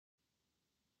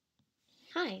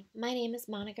Hi, my name is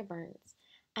Monica Burns.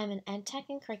 I'm an EdTech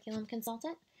and Curriculum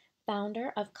Consultant,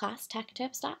 founder of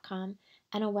ClassTechTips.com,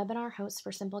 and a webinar host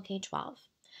for Simple K-12.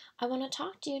 I want to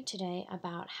talk to you today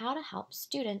about how to help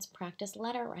students practice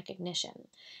letter recognition.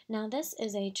 Now, this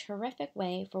is a terrific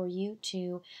way for you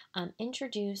to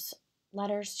introduce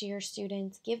letters to your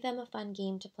students, give them a fun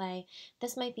game to play.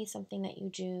 This might be something that you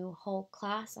do whole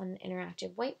class on an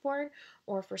interactive whiteboard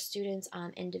or for students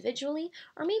individually,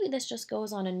 or maybe this just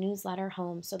goes on a newsletter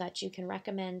home so that you can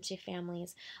recommend to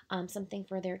families something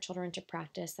for their children to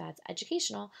practice that's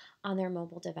educational on their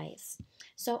mobile device.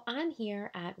 So I'm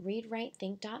here at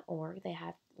readwritethink.org. They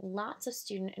have lots of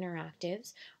student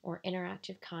interactives or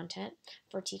interactive content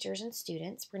for teachers and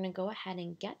students. We're going to go ahead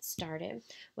and get started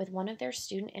with one of their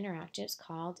student interactives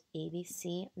called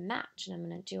ABC Match. And I'm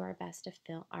going to do our best to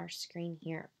fill our screen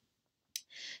here.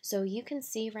 So you can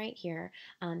see right here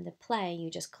on the play,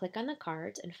 you just click on the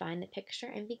cards and find the picture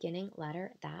and beginning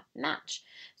letter that match.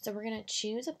 So we're going to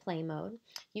choose a play mode.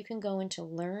 You can go into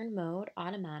learn mode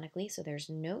automatically, so there's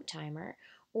no timer,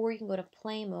 or you can go to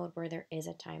play mode where there is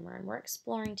a timer. And we're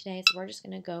exploring today, so we're just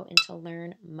going to go into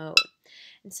learn mode.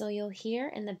 And so you'll hear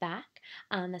in the back,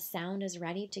 the sound is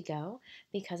ready to go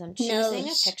because I'm choosing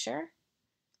a picture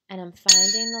and I'm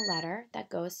finding the letter that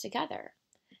goes together.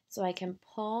 So I can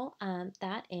pull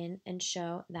that in and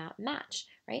show that match,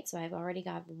 right? So I've already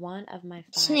got one of my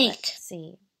 5. Snake. Let's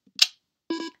see.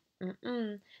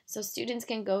 So students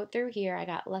can go through here. I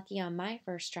got lucky on my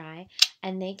first try,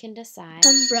 and they can decide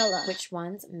Umbrella. which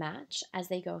ones match as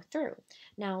they go through.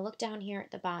 Now look down here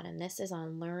at the bottom. This is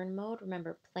on learn mode.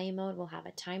 Remember, play mode will have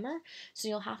a timer, so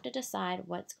you'll have to decide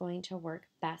what's going to work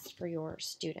best for your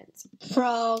students.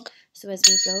 Frog. So as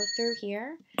we go through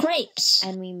here, grapes,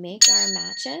 and we make our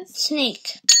matches,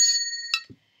 snake,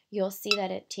 you'll see that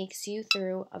it takes you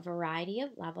through a variety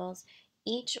of levels,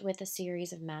 each with a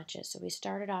series of matches. So we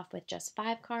started off with just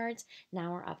 5 cards,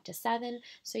 now we're up to 7.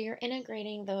 So you're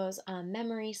integrating those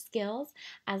memory skills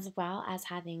as well as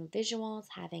having visuals,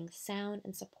 having sound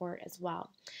and support as well.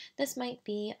 This might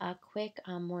be a quick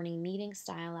morning meeting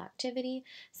style activity,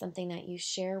 something that you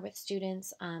share with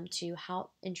students to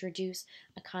help introduce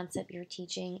a concept you're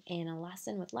teaching in a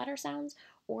lesson with letter sounds,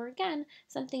 or again,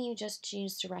 something you just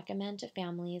choose to recommend to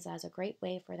families as a great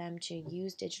way for them to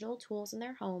use digital tools in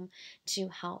their home to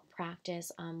help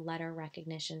practice letter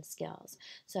recognition skills.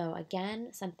 So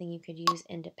again, something you could use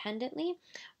independently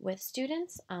with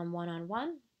students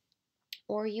one-on-one,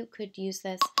 or you could use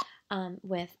this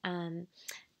with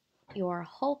your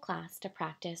whole class to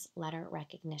practice letter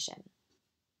recognition.